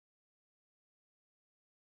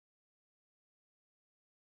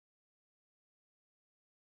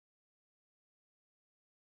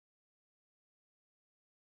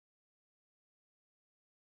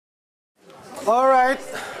All right,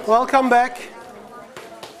 welcome back,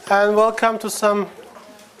 and welcome to some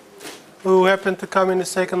who happen to come in the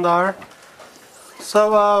second hour.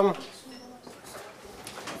 So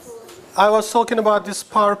I was talking about this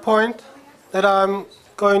PowerPoint that I'm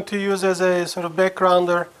going to use as a sort of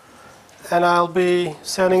backgrounder, and I'll be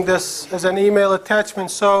sending this as an email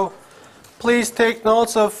attachment. So please take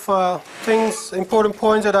notes of things, important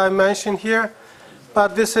points that I mentioned here.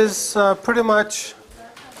 But this is pretty much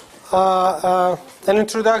an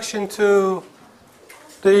introduction to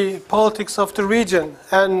the politics of the region,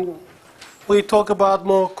 and we talk about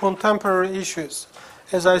more contemporary issues.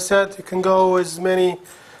 As I said, you can go as many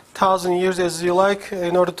thousand years as you like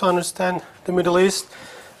in order to understand the Middle East.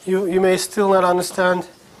 You may still not understand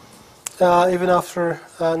even after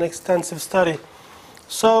an extensive study.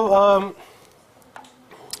 So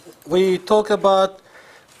we talk about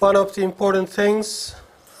one of the important things.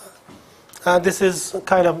 This is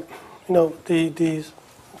kind of,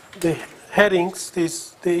 the headings, the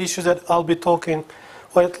issues that I'll be talking,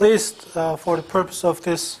 or at least for the purpose of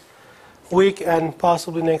this week and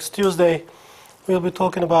possibly next Tuesday, we'll be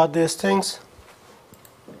talking about these things.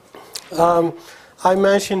 I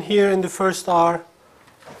mentioned here in the first hour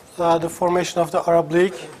the formation of the Arab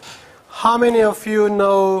League. How many of you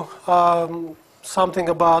know something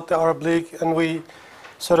about the Arab League? And we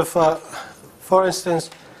sort of, for instance,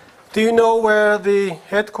 do you know where the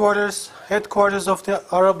headquarters of the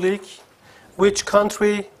Arab League, which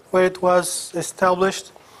country where it was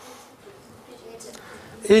established?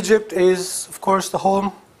 Egypt is, of course, the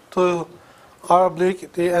home to Arab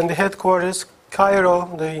League, and the headquarters, Cairo,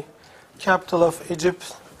 the capital of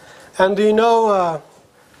Egypt. And do you know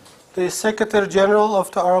the Secretary General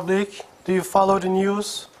of the Arab League? Do you follow the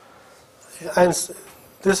news? And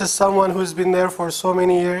this is someone who's been there for so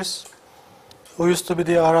many years, who used to be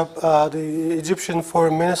the Egyptian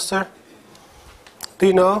foreign minister. Do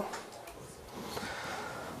you know?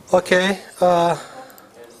 Okay,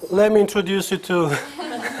 let me introduce you to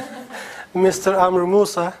Mr. Amr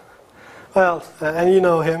Musa. Well, and you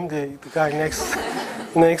know him, the guy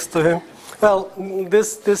next to him. Well,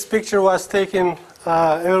 this picture was taken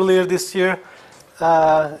earlier this year,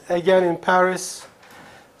 again in Paris.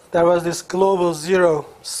 There was this Global Zero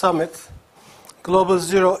summit. Global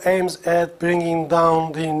Zero aims at bringing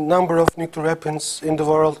down the number of nuclear weapons in the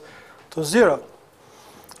world to zero,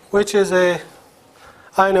 which is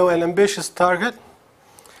I know, an ambitious target,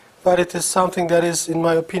 but it is something that is, in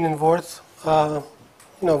my opinion, worth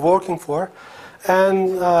working for.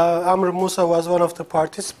 And Amr Musa was one of the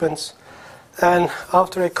participants. And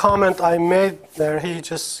after a comment I made there, he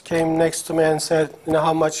just came next to me and said,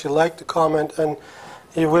 how much he liked the comment, and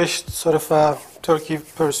he wished sort of Turkey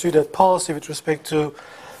pursued that policy with respect to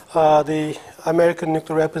the American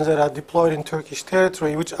nuclear weapons that are deployed in Turkish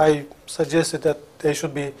territory, which I suggested that they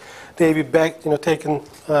be back, taken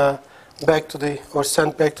back to or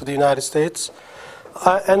sent back to the United States.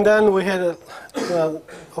 And then we had an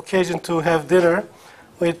occasion to have dinner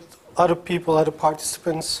with other people, other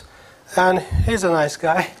participants, and he's a nice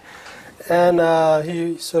guy, and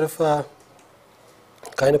he sort of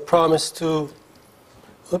kind of promised to,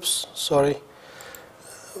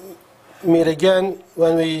 meet again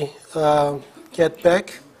when we get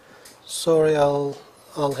back. Sorry, I'll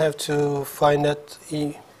have to find that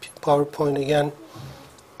PowerPoint again.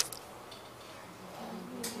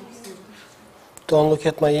 Don't look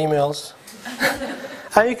at my emails.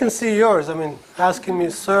 And you can see yours. Asking me,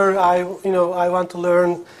 sir, I want to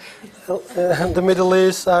learn the Middle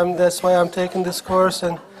East. That's why I'm taking this course,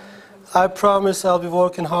 and I promise I'll be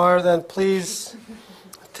working hard. And please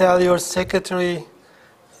tell your secretary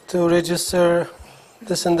to register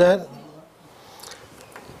this and that.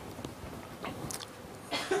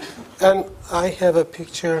 And I have a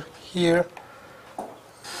picture here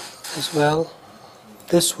as well.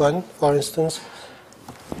 This one, for instance.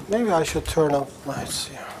 Maybe I should turn up lights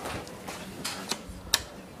here.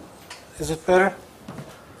 Is it better?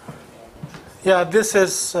 Yeah, this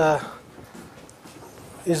is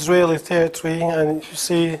Israeli territory, and you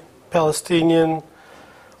see Palestinian.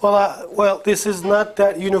 Well, this is not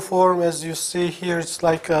that uniform as you see here. It's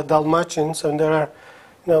like Dalmatians, and there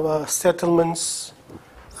are settlements.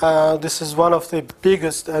 This is one of the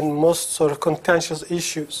biggest and most sort of contentious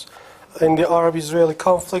issues in the Arab-Israeli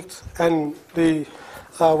conflict, and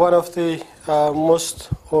one of the most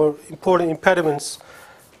important impediments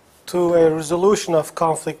to a resolution of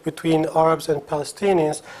conflict between Arabs and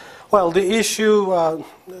Palestinians. Well, the issue,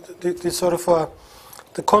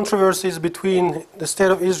 the controversies between the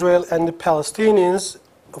State of Israel and the Palestinians,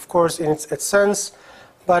 of course, in its sense,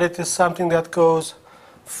 but it is something that goes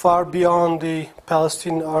far beyond the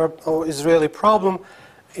Palestinian Arab or Israeli problem.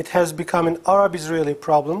 It has become an Arab-Israeli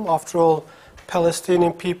problem. After all,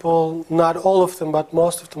 Palestinian people, not all of them, but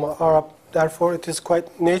most of them are Arab. Therefore, it is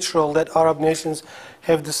quite natural that Arab nations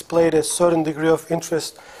have displayed a certain degree of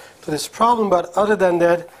interest to this problem. But other than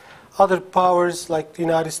that, other powers like the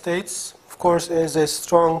United States, of course, is a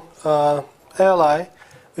strong ally,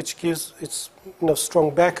 which gives its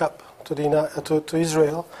strong backup to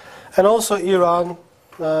Israel, and also Iran,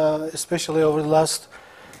 especially over the last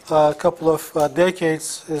couple of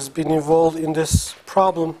decades, has been involved in this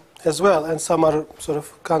problem as well, and some other sort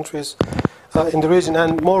of countries in the region.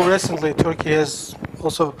 And more recently, Turkey has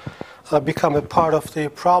also become a part of the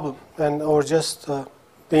problem, or just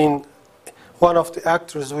being one of the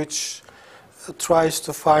actors which tries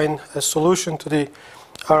to find a solution to the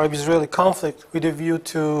Arab-Israeli conflict with a view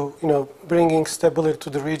to bringing stability to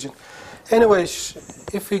the region. Anyway,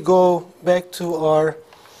 if we go back to our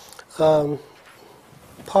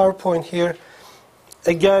PowerPoint here,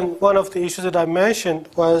 again, one of the issues that I mentioned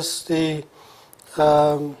was the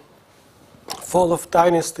fall of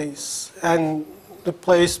dynasties and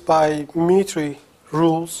replaced by military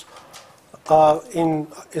rules in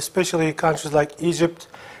especially countries like Egypt,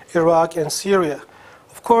 Iraq, and Syria.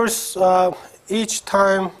 Of course, each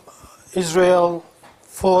time Israel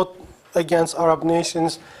fought against Arab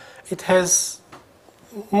nations, it has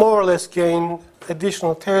more or less gained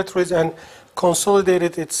additional territories and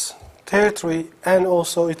consolidated its territory and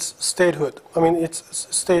also its statehood. I mean, its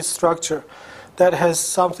state structure. That has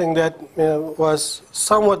something that was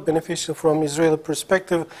somewhat beneficial from Israeli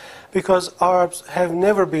perspective, because Arabs have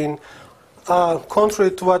never been,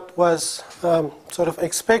 contrary to what was sort of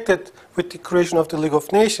expected with the creation of the League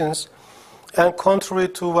of Nations, and contrary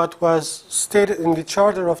to what was stated in the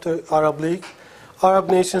charter of the Arab League, Arab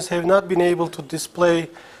nations have not been able to display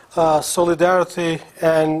solidarity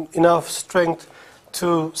and enough strength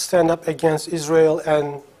to stand up against Israel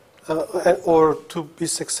and or to be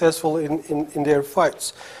successful in their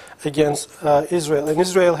fights against Israel. And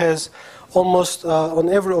Israel has almost on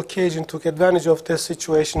every occasion took advantage of this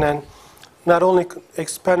situation and not only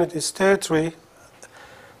expanded its territory,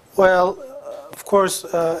 well, of course,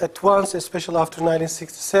 at once, especially after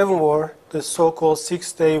 1967 war, the so-called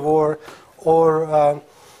Six-Day War or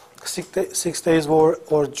Six Days War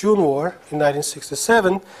or June War in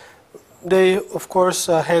 1967, they, of course,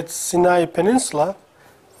 had Sinai Peninsula,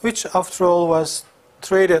 which, after all, was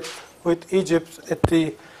traded with Egypt at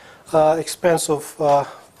the expense of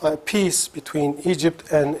peace between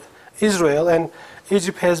Egypt and Israel. And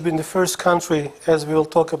Egypt has been the first country, as we will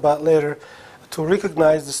talk about later, to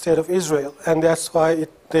recognize the state of Israel. And that's why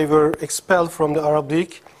they were expelled from the Arab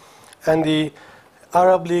League. And the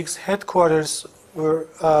Arab League's headquarters were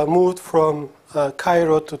moved from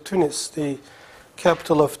Cairo to Tunis, the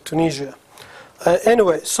capital of Tunisia.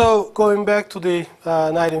 Anyway, so going back to the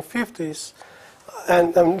 1950s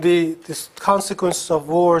and the consequences of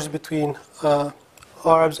wars between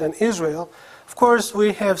Arabs and Israel, of course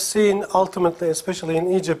we have seen ultimately, especially in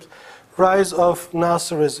Egypt, rise of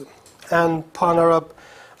Nasserism and pan-Arab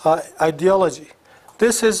ideology.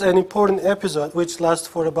 This is an important episode which lasts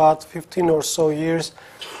for about 15 or so years,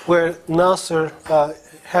 where Nasser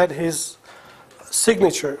had his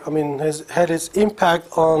signature, had his impact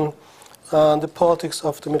on the politics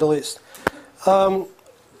of the Middle East.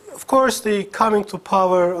 Of course, the coming to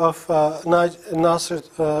power of Nasser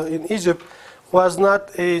in Egypt was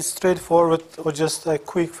not a straightforward or just a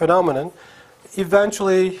quick phenomenon.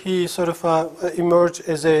 Eventually, he sort of emerged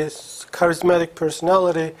as a charismatic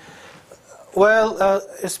personality. Well,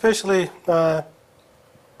 especially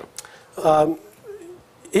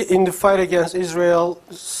in the fight against Israel,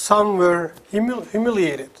 some were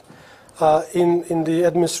humiliated in the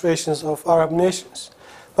administrations of Arab nations.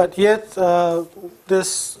 But yet,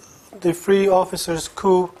 the Free Officers'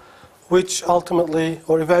 coup, which ultimately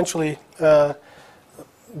or eventually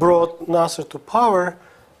brought Nasser to power,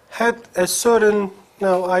 had a certain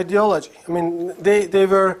ideology. I mean, they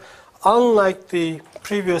were unlike the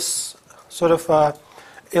previous sort of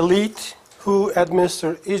elite who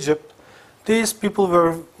administered Egypt. These people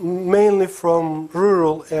were mainly from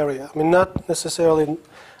rural area. I mean, not necessarily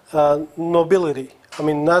nobility. I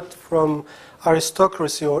mean, not from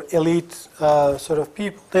aristocracy or elite sort of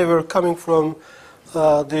people. They were coming from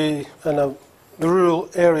the rural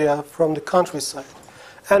area, from the countryside.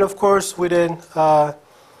 And of course, with a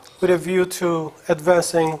view to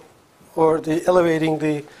advancing or elevating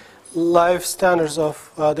the life standards of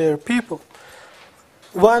their people.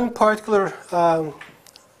 One particular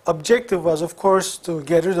objective was, of course, to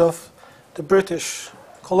get rid of the British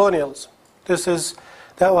colonialism.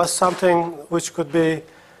 That was something which could be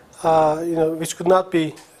which could not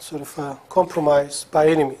be sort of compromised by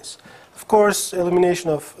any means. Of course, elimination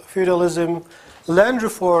of feudalism, land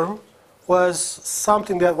reform was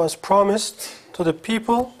something that was promised to the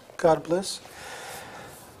people, God bless,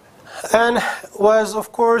 and was,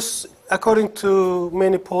 of course, according to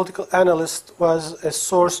many political analysts, was a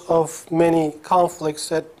source of many conflicts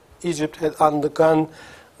that Egypt had undergone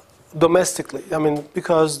domestically. I mean,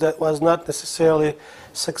 because that was not necessarily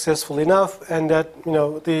successful enough, and that, you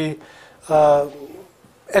know,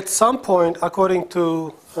 at some point, according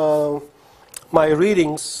to my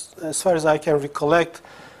readings, as far as I can recollect,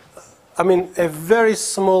 I mean, a very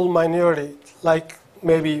small minority, like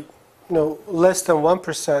maybe, less than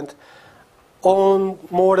 1%, own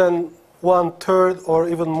more than 1/3 or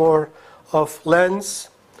even more of lands,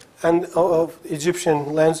 and of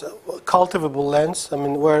Egyptian lands, cultivable lands. I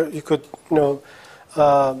mean, where you could,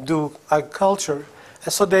 do agriculture.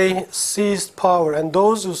 And so they seized power, and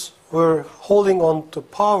those who were holding on to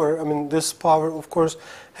power, I mean, this power, of course,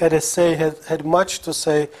 had a say, had much to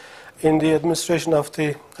say in the administration of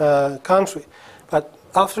the country. But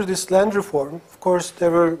after this land reform, of course,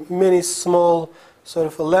 there were many small sort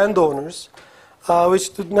of landowners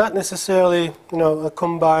which did not necessarily,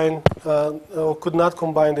 combine or could not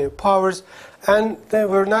combine their powers, and they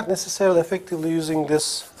were not necessarily effectively using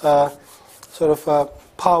this sort of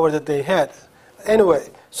power that they had. Anyway,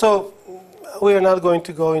 so we are not going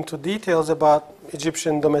to go into details about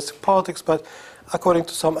Egyptian domestic politics, but according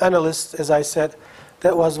to some analysts, as I said,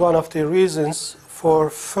 that was one of the reasons for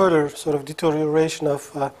further sort of deterioration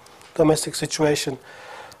of domestic situation.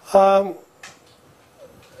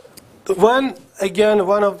 One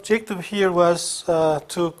objective here was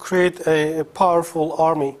to create a powerful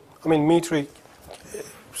army, I mean military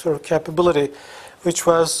sort of capability, which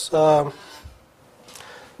was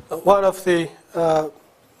one of the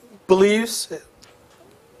beliefs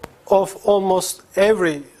of almost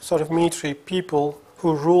every sort of military people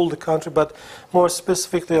who ruled the country, but more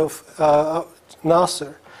specifically of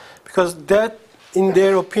Nasser, because that, in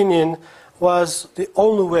their opinion, was the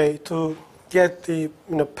only way to get the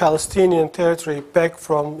Palestinian territory back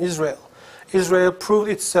from Israel. Israel proved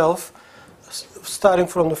itself, starting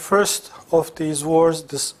from the first of these wars,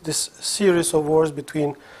 this series of wars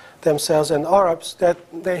between themselves and Arabs, that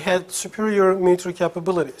they had superior military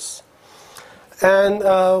capabilities. And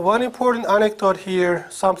one important anecdote here,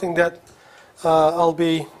 something that I'll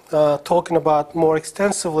be talking about more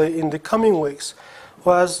extensively in the coming weeks,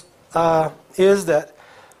 is that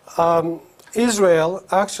Israel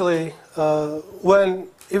actually,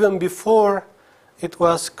 even before it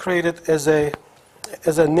was created as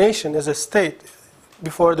a nation, as a state,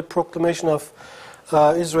 before the proclamation of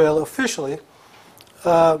Israel officially,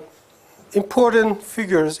 important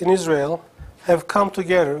figures in Israel have come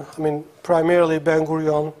together. I mean, primarily Ben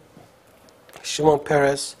Gurion, Shimon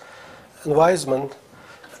Peres, and Weizmann,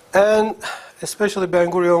 and especially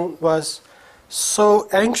Ben Gurion was so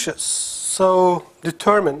anxious, so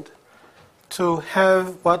determined to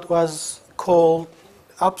have what was called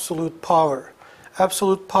absolute power.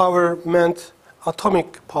 Absolute power meant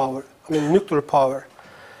atomic power, I mean nuclear power.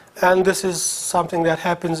 And this is something that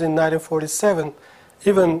happens in 1947,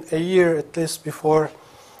 even a year at least before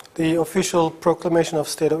the official proclamation of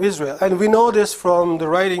State of Israel. And we know this from the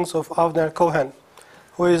writings of Avner Cohen,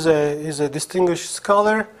 who is a distinguished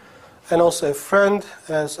scholar and also a friend,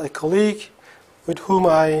 as a colleague, with whom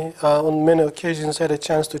I, on many occasions, had a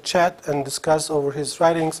chance to chat and discuss over his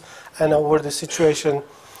writings and over the situation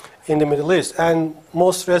in the Middle East. And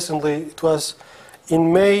most recently, it was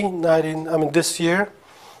in May this year,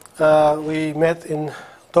 we met in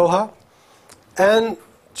Doha, and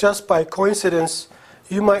just by coincidence,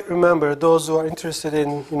 you might remember, those who are interested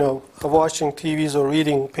in watching TVs or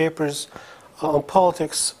reading papers on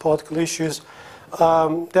politics, political issues,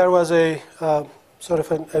 there was a sort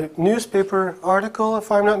of a newspaper article,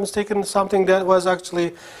 if I'm not mistaken, something that was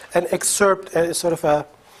actually an excerpt, a sort of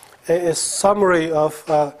a summary of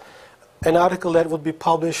an article that would be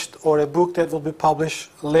published, or a book that will be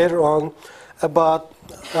published later on, about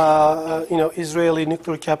Israeli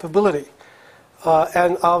nuclear capability.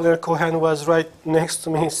 And Avner Cohen was right next to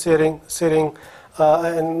me, sitting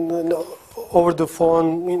and over the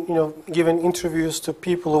phone, giving interviews to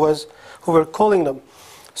people who were calling them.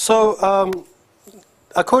 So,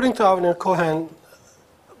 according to Avner Cohen,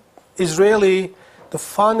 the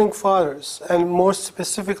founding fathers, and more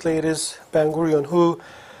specifically, it is Ben Gurion, who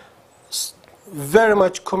very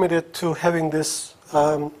much committed to having this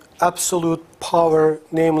absolute power,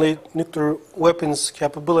 namely nuclear weapons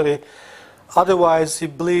capability. Otherwise, he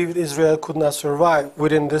believed Israel could not survive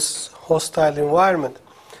within this hostile environment.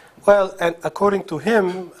 Well, and according to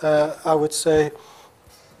him, I would say,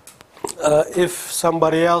 if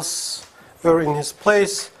somebody else were in his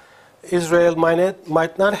place, Israel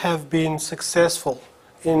might not have been successful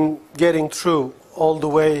in getting through all the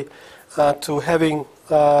way to having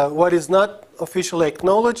what is not officially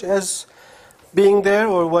acknowledged as being there,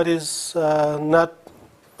 or what is not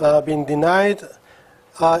being denied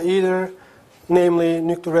either, namely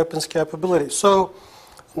nuclear weapons capability. So,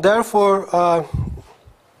 therefore,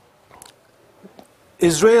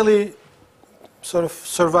 Israeli sort of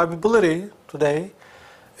survivability today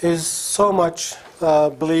is so much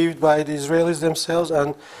believed by the Israelis themselves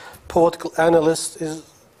and political analysts is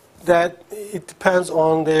that it depends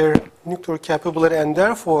on their nuclear capability, and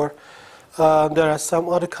therefore there are some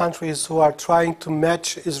other countries who are trying to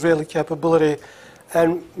match Israeli capability,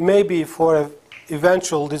 and maybe for an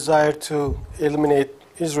eventual desire to eliminate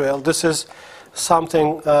Israel. This is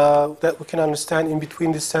something that we can understand in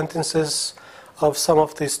between the sentences of some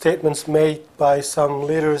of the statements made by some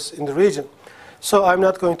leaders in the region. So I'm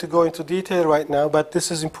not going to go into detail right now, but this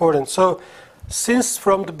is important. So since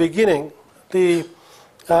from the beginning, the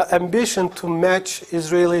ambition to match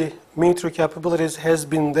Israeli military capabilities has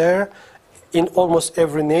been there in almost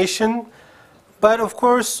every nation. But of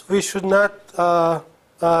course, we should not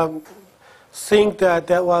think that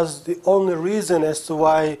that was the only reason as to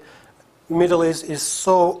why Middle East is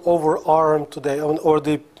so overarmed today, or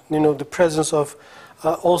the presence of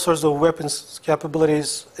all sorts of weapons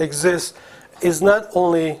capabilities exists, is not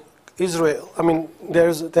only Israel. I mean,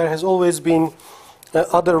 there has always been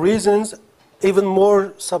other reasons, even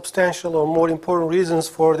more substantial or more important reasons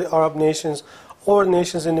for the Arab nations or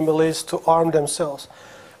nations in the Middle East to arm themselves.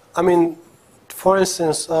 I mean, for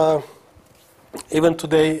instance, even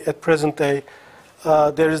today, at present day,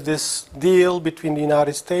 there is this deal between the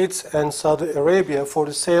United States and Saudi Arabia for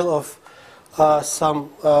the sale of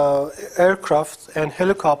some aircraft and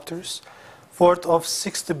helicopters worth of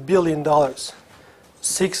 $60 billion.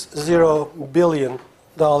 $60 billion.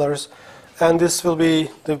 And this will be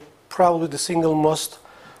probably the single most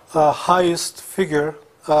highest figure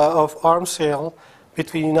of arms sale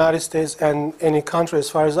between the United States and any country, as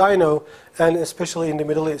far as I know, and especially in the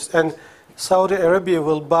Middle East. And Saudi Arabia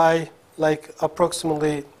will buy like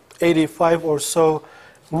approximately 85 or so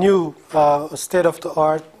new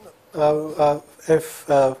state-of-the-art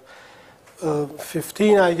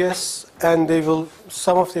F-15, I guess, and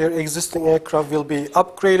some of their existing aircraft will be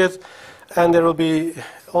upgraded, and there will be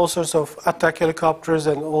all sorts of attack helicopters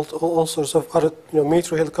and all sorts of other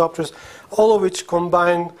military helicopters, all of which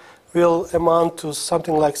combined will amount to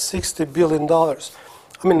something like $60 billion.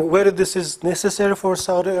 I mean, whether this is necessary for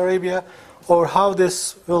Saudi Arabia or how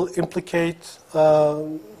this will implicate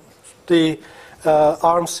the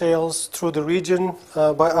arms sales through the region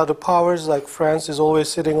by other powers, like France is always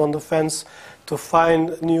sitting on the fence to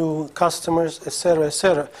find new customers, etc.,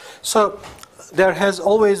 etc. So there has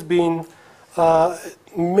always been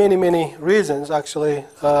many reasons, actually,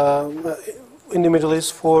 in the Middle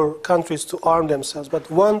East for countries to arm themselves. But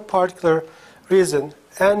one particular reason,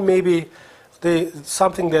 and maybe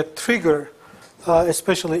something that triggered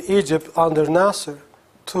especially Egypt under Nasser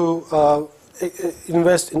to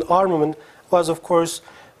invest in armament, was, of course,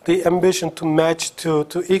 the ambition to match,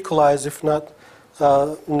 to equalize, if not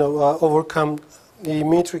overcome the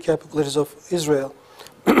military capabilities of Israel.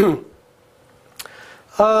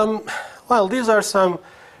 Well, these are some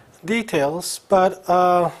details, but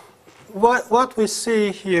what we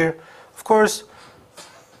see here, of course,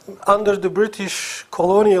 under the British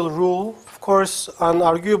colonial rule, of course,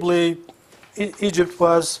 unarguably, Egypt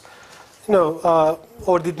was,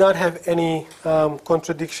 or did not have any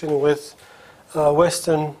contradiction with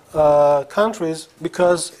Western countries,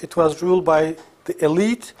 because it was ruled by the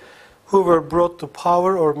elite who were brought to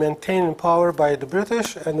power or maintained in power by the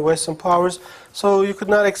British and the Western powers. So you could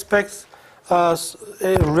not expect a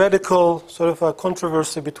radical sort of a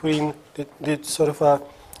controversy between the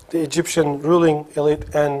Egyptian ruling elite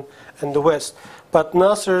and the West. But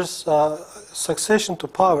Nasser's succession to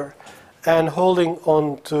power and holding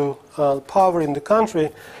on to power in the country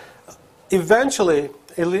eventually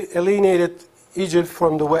alienated Egypt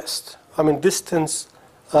from the West. I mean,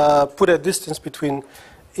 put a distance between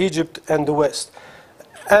Egypt and the West.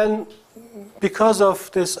 And because of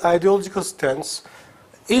this ideological stance,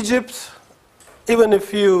 Egypt, even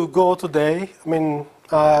if you go today, I mean,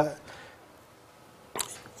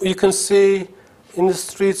 you can see in the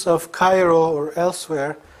streets of Cairo or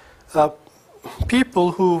elsewhere,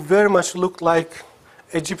 people who very much look like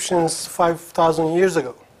Egyptians 5,000 years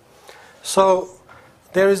ago. So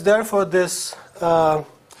there is therefore this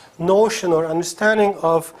notion or understanding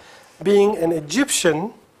of being an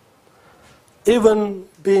Egyptian even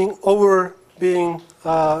being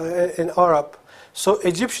an Arab. So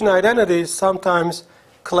Egyptian identity is sometimes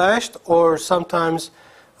clashed or sometimes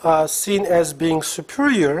seen as being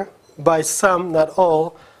superior by some, not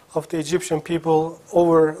all, of the Egyptian people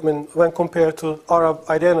when compared to Arab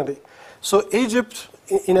identity. So Egypt,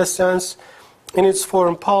 in a sense, in its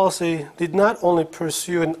foreign policy, did not only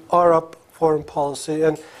pursue an Arab foreign policy,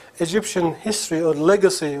 and Egyptian history or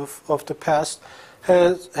legacy of the past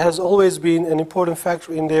has always been an important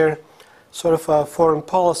factor in their sort of foreign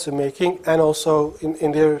policy making and also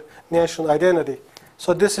in their national identity.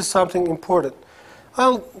 So this is something important.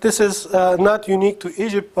 Well, this is not unique to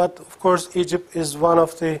Egypt, but of course Egypt is one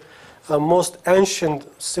of the most ancient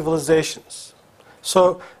civilizations.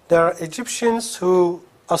 So there are Egyptians who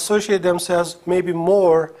associate themselves maybe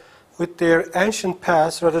more with their ancient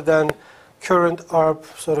past rather than current Arab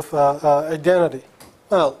sort of identity.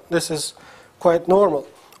 Well, this is quite normal.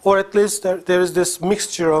 Or at least there is this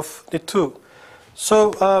mixture of the two.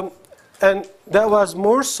 So, and that was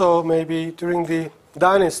more so maybe during the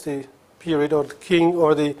dynasty period, or the king,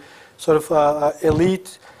 or the sort of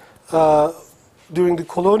elite during the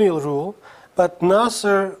colonial rule. But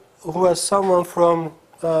Nasser, who was someone from,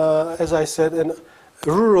 as I said, a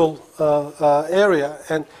rural area,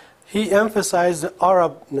 and he emphasized the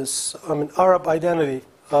Arabness, Arab identity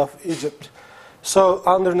of Egypt. So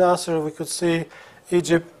under Nasser, we could see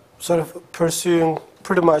Egypt sort of pursuing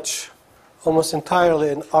pretty much almost entirely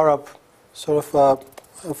an Arab sort of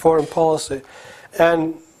foreign policy,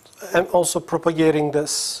 and also propagating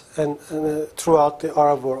this throughout the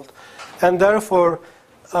Arab world. And therefore,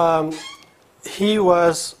 he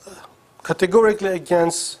was categorically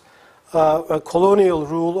against a colonial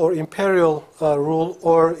rule or imperial rule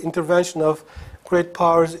or intervention of great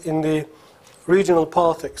powers in the regional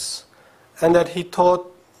politics. And that he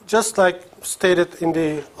taught, just like stated in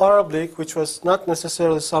the Arab League, which was not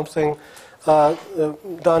necessarily something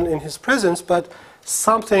done in his presence, but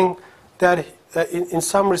something that in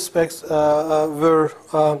some respects were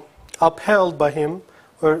upheld by him,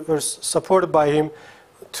 were supported by him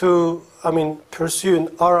to, pursue an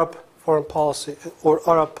Arab foreign policy or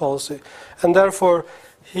Arab policy. And therefore,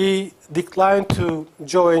 he declined to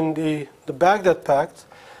join the Baghdad Pact.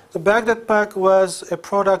 The Baghdad Pact was a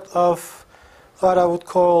product of what I would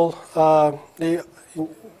call the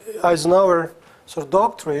Eisenhower sort of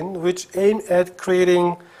doctrine, which aimed at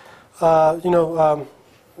creating,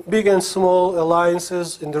 big and small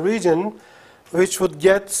alliances in the region, which would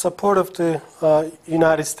get support of the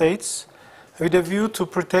United States, with a view to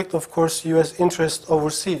protect, of course, U.S. interests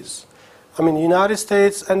overseas. The United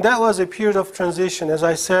States, and that was a period of transition. As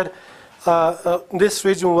I said, this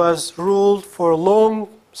region was ruled for long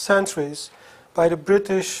centuries by the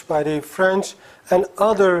British, by the French, and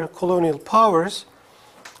other colonial powers,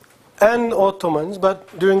 and Ottomans.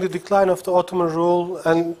 But during the decline of the Ottoman rule,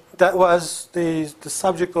 and that was the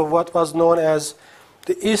subject of what was known as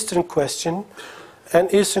the Eastern Question.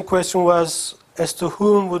 And Eastern Question was as to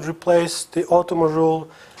whom would replace the Ottoman rule,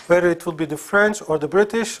 whether it would be the French or the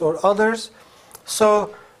British or others.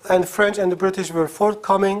 So, and French and the British were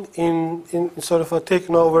forthcoming in sort of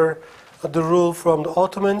taking over the rule from the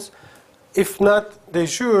Ottomans. If not de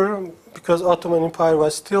jure, because Ottoman Empire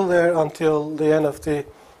was still there until the end of the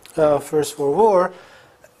First World War,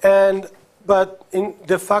 but in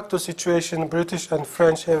de facto situation, British and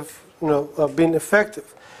French have been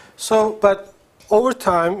effective. So, but over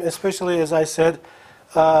time, especially as I said,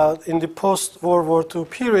 in the post-World War II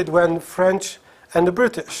period, when French and the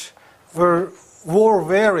British were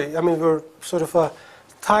war-weary, were sort of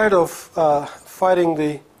tired of fighting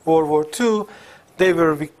the World War II. They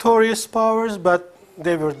were victorious powers, but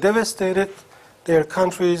they were devastated. Their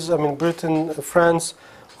countries, Britain, France,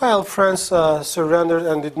 France surrendered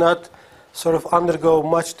and did not sort of undergo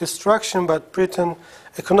much destruction, but Britain,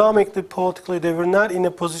 economically, politically, they were not in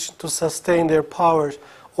a position to sustain their powers,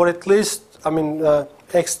 or at least,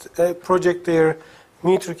 project their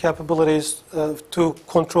military capabilities to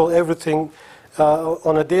control everything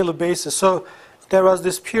on a daily basis. So there was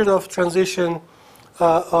this period of transition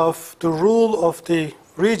of the rule of the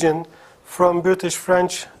region from British,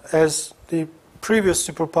 French as the previous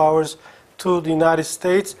superpowers to the United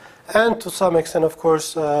States, and to some extent, of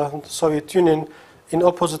course, the Soviet Union in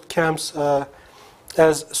opposite camps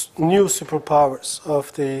as new superpowers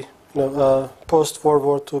of the post-World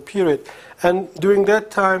War II period. And during that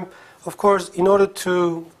time, of course, in order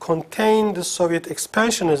to contain the Soviet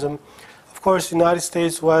expansionism, of course, the United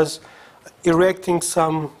States was erecting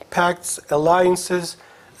some pacts, alliances,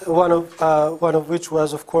 one of which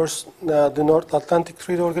was, of course, the North Atlantic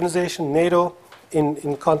Treaty Organization, NATO,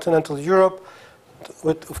 in continental Europe,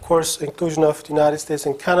 with, of course, inclusion of the United States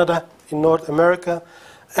and Canada in North America,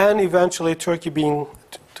 and eventually Turkey being,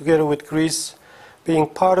 together with Greece, being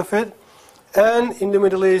part of it. And in the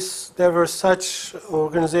Middle East, there were such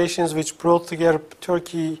organizations which brought together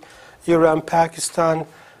Turkey, Iran, Pakistan,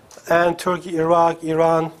 and Turkey, Iraq,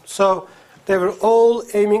 Iran. So they were all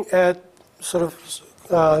aiming at sort of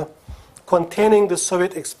containing the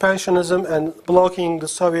Soviet expansionism and blocking the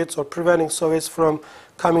Soviets or preventing Soviets from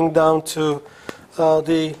coming down to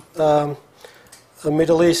the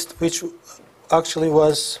Middle East, which actually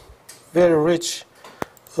was very rich.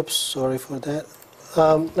 Oops, sorry for that.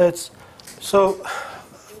 So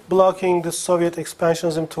blocking the Soviet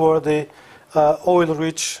expansionism toward the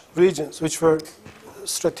oil-rich regions, which were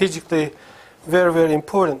strategically very, very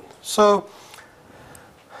important. So,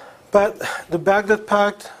 but the Baghdad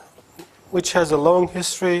Pact, which has a long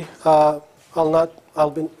history, I'll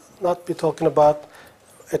not be talking about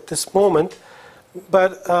at this moment,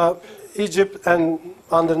 but Egypt and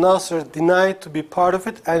under Nasser denied to be part of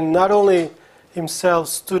it, and not only himself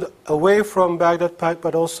stood away from Baghdad Pact,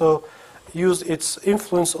 but also used its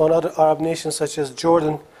influence on other Arab nations such as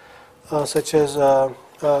Jordan, such as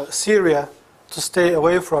Syria, to stay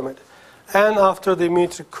away from it. And after the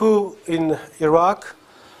military coup in Iraq,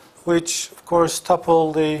 which of course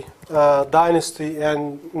toppled the dynasty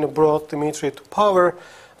and brought the military to power,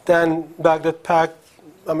 then Baghdad Pact,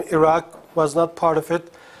 Iraq was not part of it.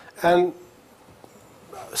 And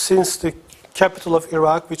since the capital of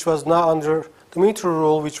Iraq, which was now under the military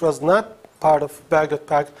rule, which was not part of Baghdad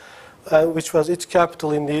Pact, which was its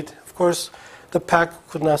capital indeed, of course, the pact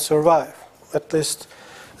could not survive. At least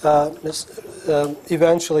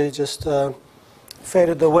eventually just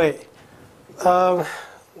faded away.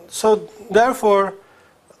 So therefore,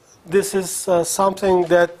 this is something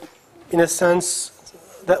that, in a sense,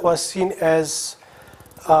 that was seen as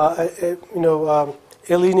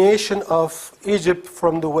alienation of Egypt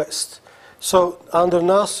from the West. So under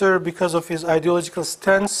Nasser, because of his ideological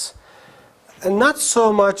stance, and not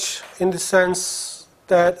so much in the sense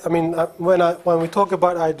that, when we talk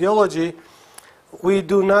about ideology, I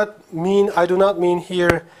do not mean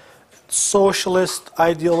here socialist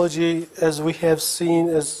ideology as we have seen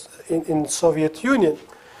as in Soviet Union.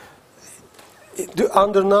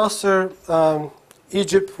 Under Nasser,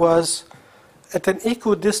 Egypt was at an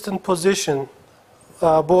equidistant position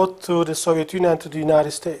both to the Soviet Union and to the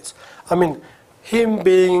United States. Him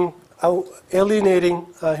being alienating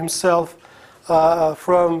himself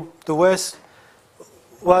from the West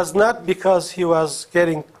was not because he was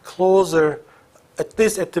getting closer, at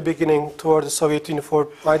least at the beginning, toward the Soviet Union for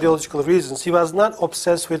ideological reasons. He was not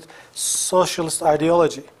obsessed with socialist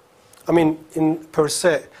ideology, in per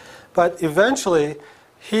se. But eventually,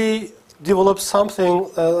 he developed something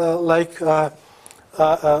like a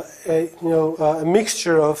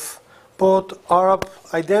mixture of both Arab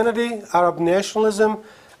identity, Arab nationalism,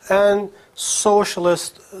 and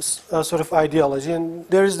socialist sort of ideology. And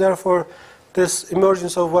there is therefore this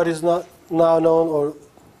emergence of what is not now known, or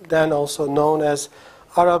then also known as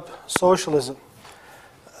Arab socialism.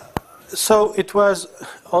 So it was,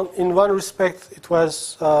 in one respect, it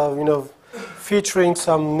was featuring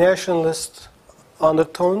some nationalist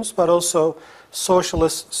undertones, but also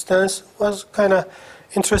socialist stance. It was kind of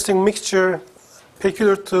interesting mixture,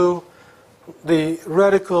 peculiar to the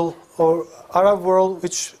radical or Arab world,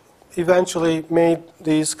 which eventually made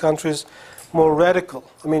these countries more radical,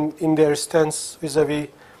 in their stance vis-a-vis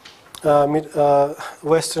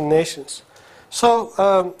Western nations.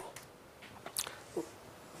 So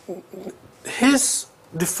his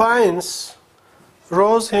defiance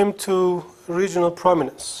rose him to regional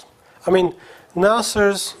prominence.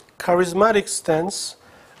 Nasser's charismatic stance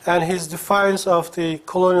and his defiance of the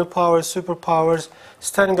colonial powers, superpowers,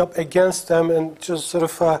 standing up against them and just sort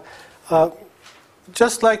of,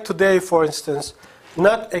 just like today, for instance,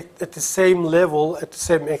 not at the same level, at the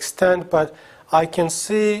same extent, but I can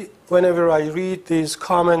see whenever I read these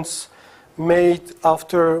comments made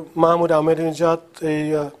after Mahmoud Ahmadinejad,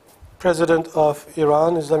 the president of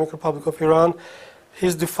Iran, Islamic Republic of Iran,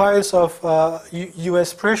 his defiance of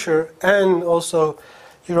U.S. pressure and also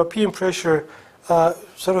European pressure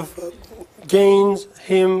sort of gains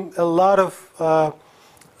him a lot of,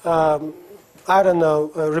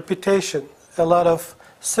 reputation, a lot of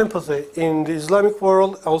sympathy in the Islamic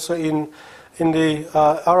world, also in the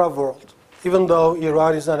Arab world. Even though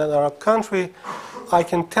Iran is not an Arab country, I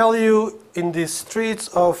can tell you in the streets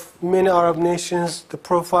of many Arab nations, the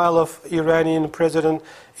profile of Iranian president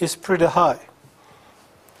is pretty high.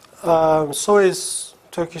 So is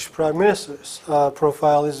Turkish Prime Minister's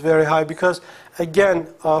profile is very high because, again,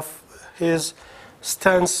 of his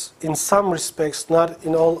stance in some respects, not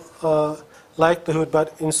in all likelihood,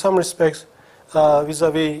 but in some respects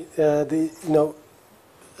vis-a-vis the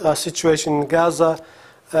situation in Gaza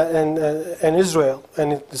and Israel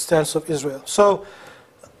and the stance of Israel. So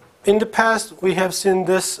in the past we have seen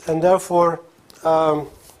this, and therefore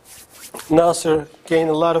Nasser gained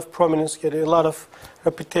a lot of prominence, gained a lot of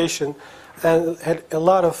reputation, and had a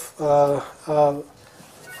lot of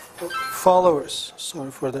followers.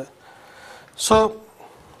 Sorry for that. So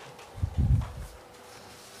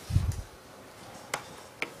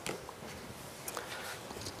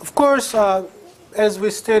of course, as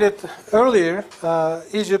we stated earlier,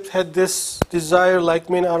 Egypt had this desire, like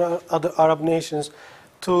many other Arab nations,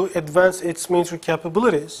 to advance its military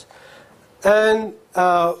capabilities. And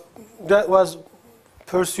that was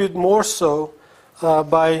pursued more so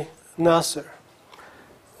by Nasser.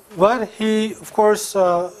 But he, of course,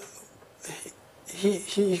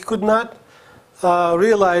 he could not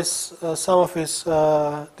realize some of his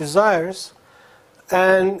desires,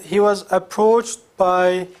 and he was approached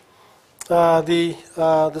by the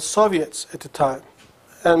Soviets at the time,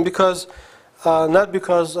 and because not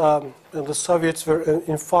because the Soviets were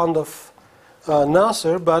in fond of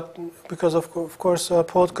Nasser, but because of course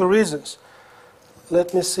political reasons.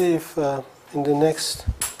 Let me see if in the next.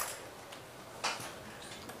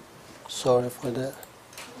 Sorry for that.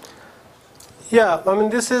 Yeah, I mean,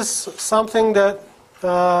 this is something that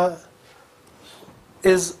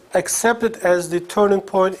is accepted as the turning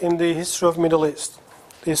point in the history of Middle East.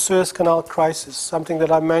 The Suez Canal crisis, something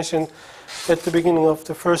that I mentioned at the beginning of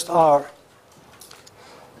the first hour.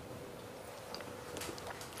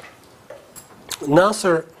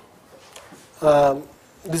 Nasser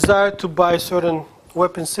desired to buy certain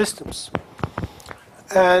weapon systems,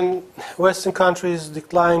 and Western countries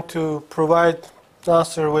declined to provide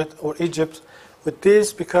Nasser with, or Egypt with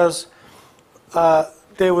this, because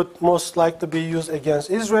they would most likely be used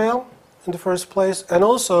against Israel in the first place, and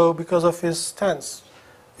also because of his stance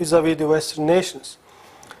vis-a-vis the Western nations.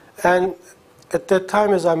 And at that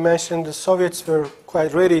time, as I mentioned, the Soviets were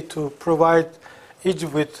quite ready to provide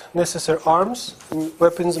Egypt with necessary arms, and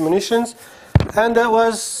weapons, and munitions, and that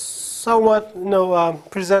was somewhat,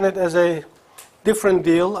 presented as a different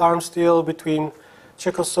deal, arms deal between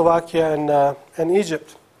Czechoslovakia and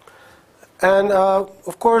Egypt. And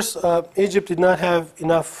of course, Egypt did not have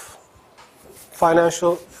enough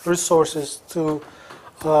financial resources to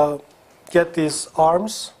get these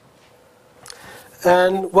arms.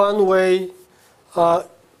 And one way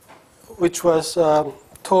which was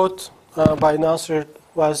taught by Nasser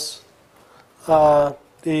was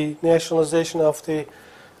the nationalization of the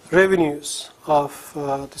revenues of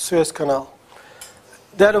the Suez Canal.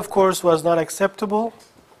 That, of course, was not acceptable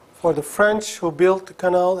for the French who built the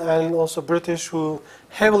canal, and also British who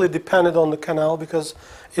heavily depended on the canal, because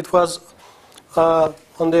it was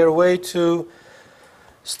on their way to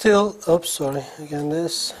still,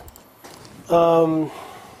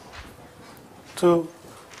 to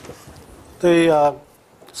the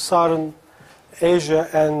southern Asia,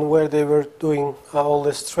 and where they were doing all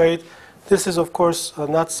this trade. This is, of course,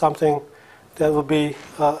 not something that will be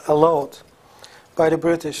allowed by the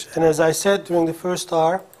British. And as I said during the first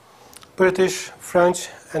hour, British, French,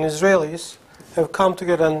 and Israelis have come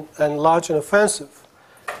together and launched an offensive,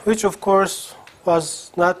 which, of course,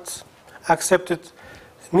 was not accepted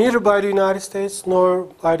neither by the United States nor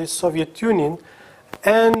by the Soviet Union.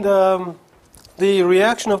 And the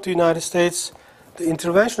reaction of the United States, the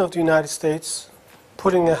intervention of the United States,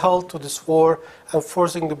 putting a halt to this war and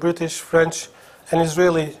forcing the British, French, and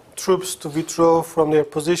Israeli troops to withdraw from their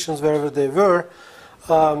positions wherever they were,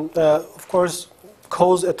 of course,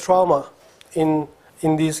 caused a trauma in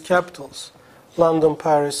these capitals, London,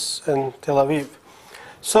 Paris, and Tel Aviv.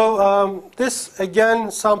 So this, again,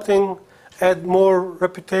 something add more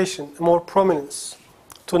reputation, more prominence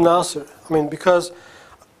to Nasser. I mean, because,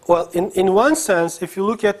 well, in one sense, if you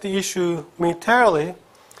look at the issue militarily,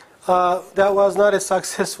 that was not a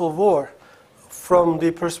successful war from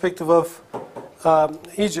the perspective of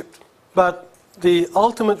Egypt. But the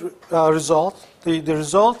ultimate result, the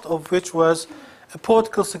result of which was a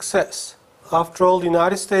political success. After all, the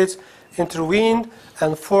United States intervened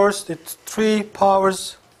and forced the three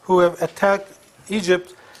powers who have attacked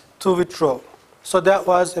Egypt to withdraw. So that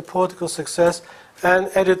was a political success and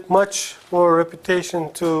added much more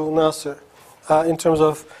reputation to Nasser in terms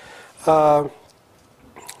of,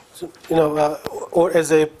 or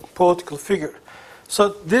as a political figure. So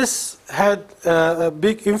this had a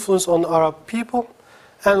big influence on Arab people.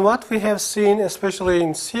 And what we have seen, especially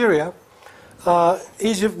in Syria,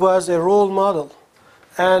 Egypt was a role model.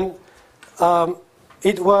 And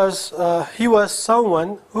he was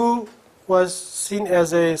someone who was seen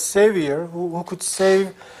as a savior who could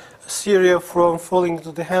save Syria from falling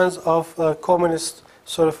into the hands of communist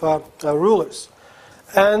sort of rulers.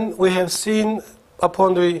 And we have seen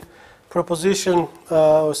upon the proposition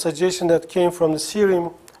or suggestion that came from the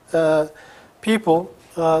Syrian people,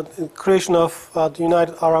 the creation of the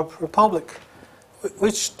United Arab Republic,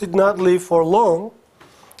 which did not live for long.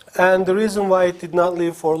 And the reason why it did not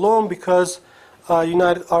live for long, because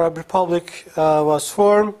United Arab Republic was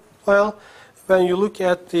formed. Well, when you look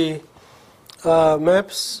at the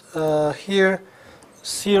maps here,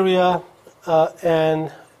 Syria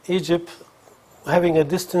and Egypt having a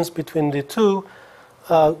distance between the two,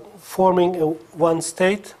 forming one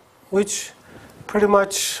state, which pretty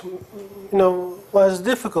much, was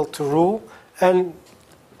difficult to rule, and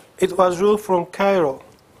it was ruled from Cairo.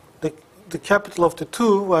 The capital of the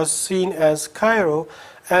two was seen as Cairo,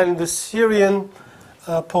 and the Syrian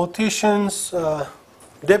politicians,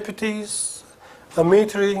 deputies,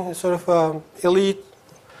 military sort of elite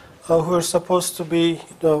who were supposed to be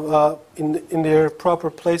in their proper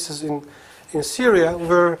places in Syria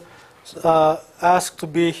were asked to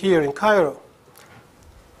be here in Cairo.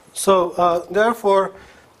 So therefore,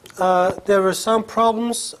 there were some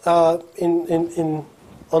problems on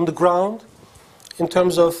the ground in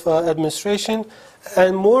terms of administration,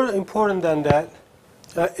 and more important than that,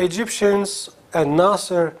 Egyptians and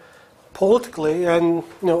Nasser politically and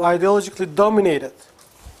ideologically dominated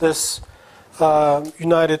this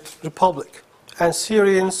United Republic, and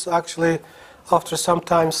Syrians actually after some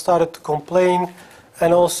time started to complain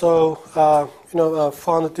and also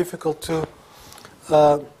found it difficult to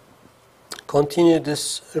continue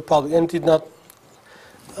this republic, and did not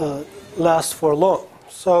last for long.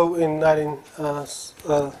 So in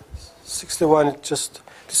 1961 it just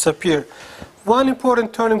disappeared. One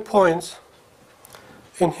important turning point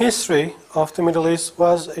in history of the Middle East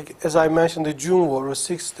was, as I mentioned, the June War, or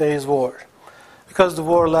 6 Days War, because the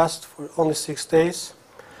war lasted for only 6 days,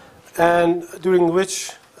 and during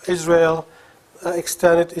which Israel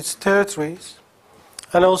extended its territories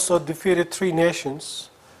and also defeated 3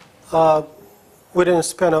 nations within a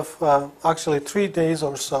span of actually 3 days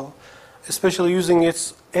or so, especially using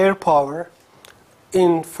its air power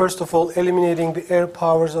in, first of all, eliminating the air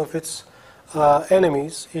powers of its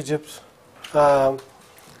enemies, Egypt,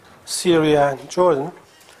 Syria, and Jordan.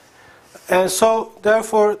 And so,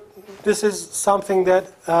 therefore, this is something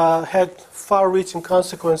that had far-reaching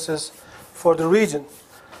consequences for the region.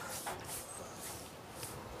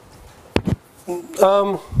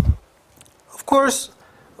 Of course,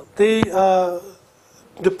 the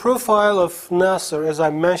profile of Nasser, as I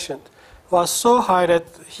mentioned, was so high that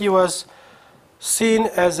he was seen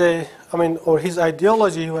as or his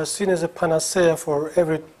ideology was seen as a panacea for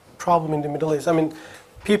every problem in the Middle East.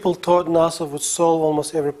 People thought Nasser would solve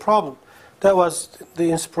almost every problem. That was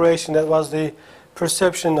the inspiration, that was the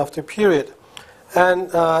perception of the period.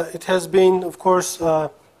 And it has been, of course,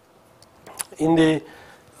 in the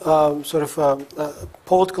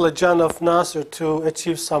political agenda of Nasser to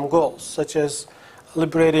achieve some goals, such as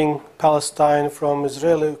liberating Palestine from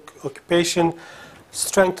Israeli occupation,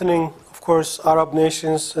 strengthening, of course, Arab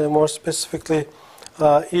nations, more specifically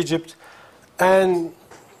Egypt, and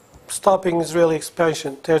stopping Israeli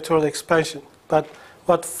expansion, territorial expansion. But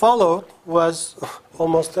what followed was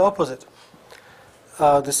almost the opposite.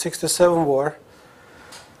 The 67 war.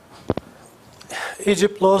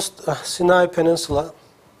 Egypt lost Sinai Peninsula.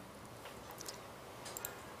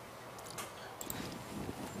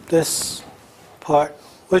 This part,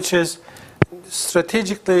 which is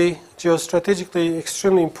geostrategically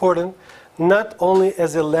extremely important, not only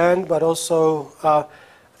as a land but also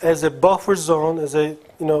as a buffer zone, as a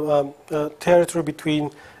territory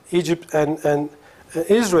between Egypt and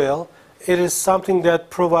Israel. It is something that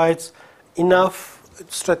provides enough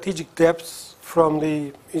strategic depth from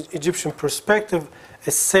the Egyptian perspective,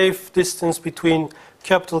 a safe distance between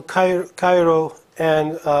capital Cairo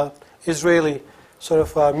and Israeli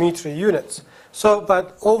military units. So,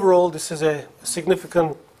 but overall, this is a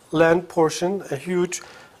significant land portion, a huge,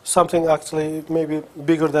 something actually maybe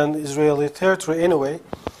bigger than Israeli territory anyway.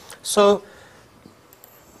 So,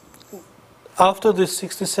 after the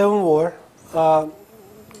 67 war,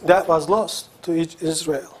 that was lost to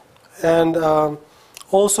Israel. And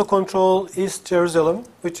also control East Jerusalem,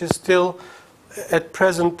 which is still at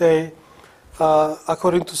present day,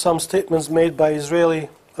 according to some statements made by Israeli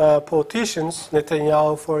politicians,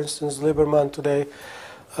 Netanyahu, for instance, Lieberman today,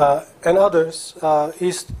 and others,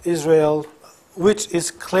 East Israel, which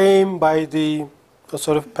is claimed by the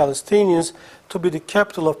Palestinians to be the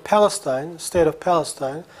capital of Palestine, state of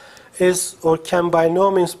Palestine, is or can by no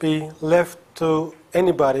means be left to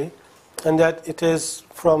anybody, and that it is,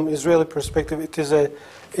 from Israeli perspective, it is a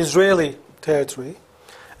Israeli territory,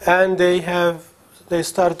 and they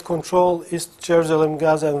started to control East Jerusalem,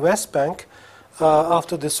 Gaza, and West Bank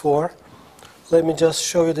after this war. Let me just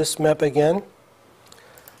show you this map again.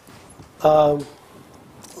 The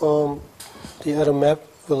other map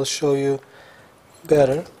will show you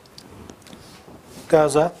better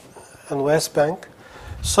Gaza and West Bank.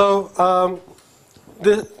 So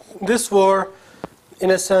this war,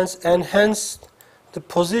 in a sense, enhanced the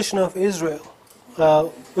position of Israel,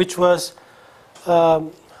 which was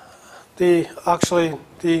the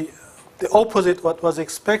opposite what was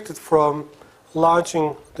expected from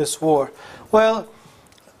launching this war. Well,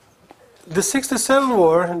 the 67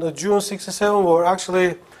 war, the June 67 war,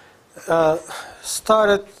 actually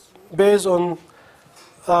started based on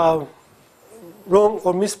wrong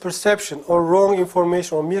or misperception or wrong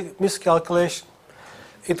information or miscalculation.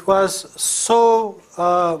 It was so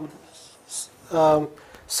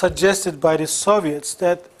suggested by the Soviets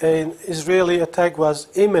that an Israeli attack was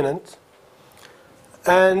imminent,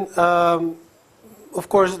 and of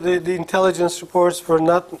course the intelligence reports were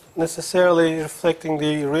not necessarily reflecting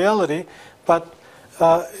the reality, but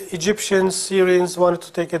Egyptians, Syrians wanted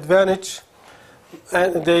to take advantage,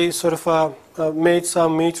 and they sort of made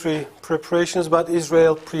some military preparations, but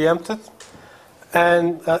Israel preempted,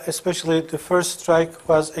 and especially the first strike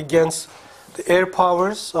was against the air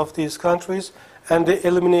powers of these countries, and they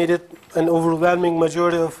eliminated an overwhelming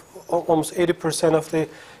majority of almost 80% of the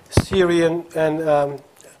Syrian and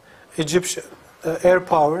Egyptian air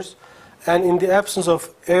powers. And in the absence of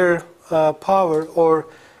air power, or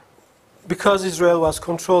because Israel was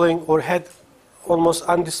controlling or had almost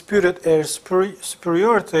undisputed air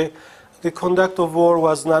superiority, the conduct of war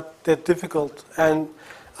was not that difficult, and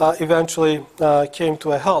eventually came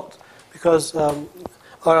to a halt because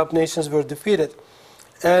Arab nations were defeated.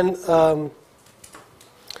 And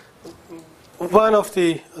one of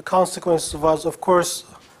the consequences was, of course,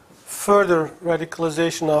 further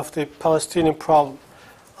radicalization of the Palestinian problem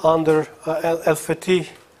under al-Fatih,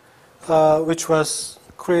 which was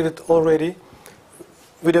created already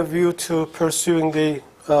with a view to pursuing the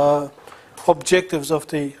objectives of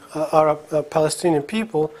the Arab Palestinian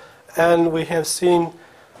people. And we have seen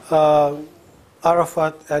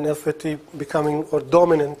Arafat and al-Fatih becoming or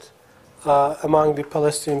dominant among the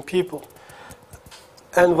Palestinian people.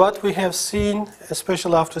 And what we have seen,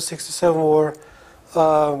 especially after the 67 war,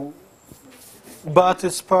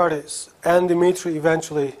 Ba'athist parties and the military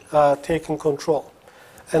eventually taking control.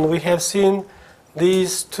 And we have seen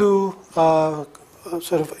these two, sort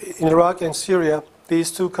of in Iraq and Syria,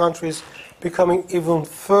 these two countries becoming even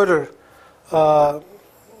further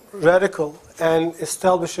radical and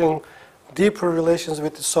establishing deeper relations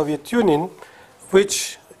with the Soviet Union,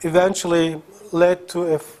 which eventually led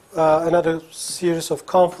to another series of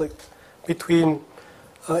conflict between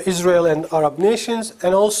Israel and Arab nations,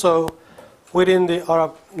 and also within the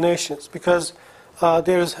Arab nations, because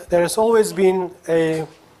there has always been a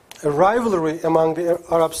rivalry among the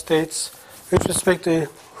Arab states with respect to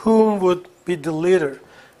whom would be the leader.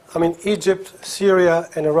 I mean, Egypt, Syria,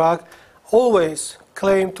 and Iraq always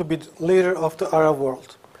claim to be the leader of the Arab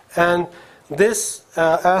world. And this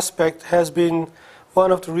aspect has been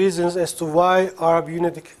one of the reasons as to why Arab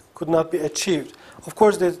unity could not be achieved. Of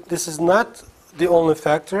course, this is not the only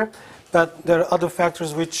factor, but there are other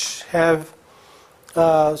factors which have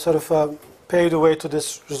sort of paved the way to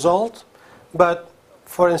this result. But,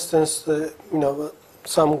 for instance,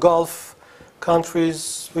 some Gulf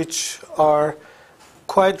countries which are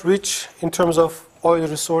quite rich in terms of oil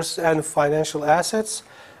resources and financial assets,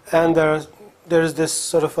 and there is this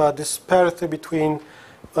sort of a disparity between,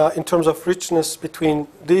 in terms of richness, between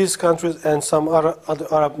these countries and some other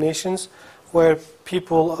Arab nations where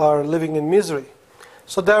people are living in misery.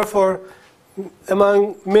 So therefore,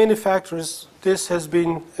 among many factors, this has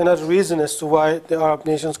been another reason as to why the Arab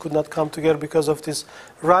nations could not come together, because of this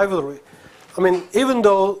rivalry. I mean, even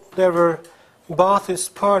though there were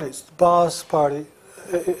Ba'athist parties, the Ba'ath party,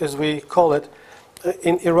 as we call it,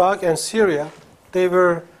 in Iraq and Syria, they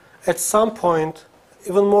were at some point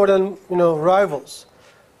even more than rivals.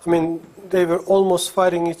 I mean, they were almost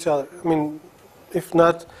fighting each other. I mean, if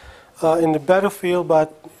not in the battlefield,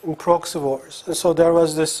 but in proxy wars. And so there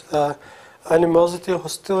was this animosity,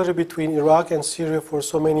 hostility between Iraq and Syria for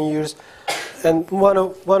so many years. And one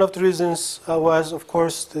of the reasons was, of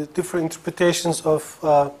course, the different interpretations of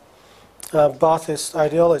Ba'athist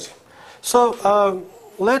ideology. So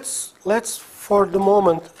let's for the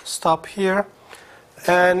moment stop here,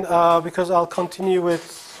 and because I'll continue with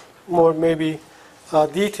more maybe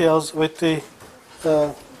details with the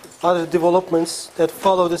other developments that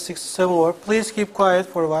follow the 67 war. Please keep quiet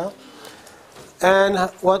for a while. And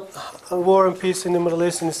what war and peace in the Middle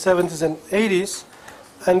East in the 70s and 80s.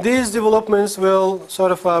 And these developments will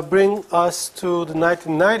sort of bring us to the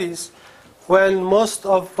 1990s, when most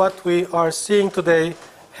of what we are seeing today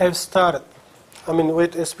have started. I mean,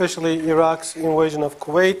 with especially Iraq's invasion of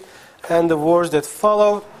Kuwait and the wars that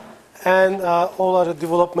followed, and all other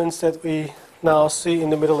developments that we now see in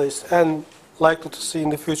the Middle East and likely to see in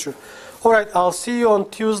the future. All right, I'll see you on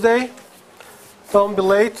Tuesday. Don't be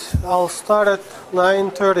late. I'll start at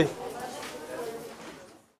 9:30.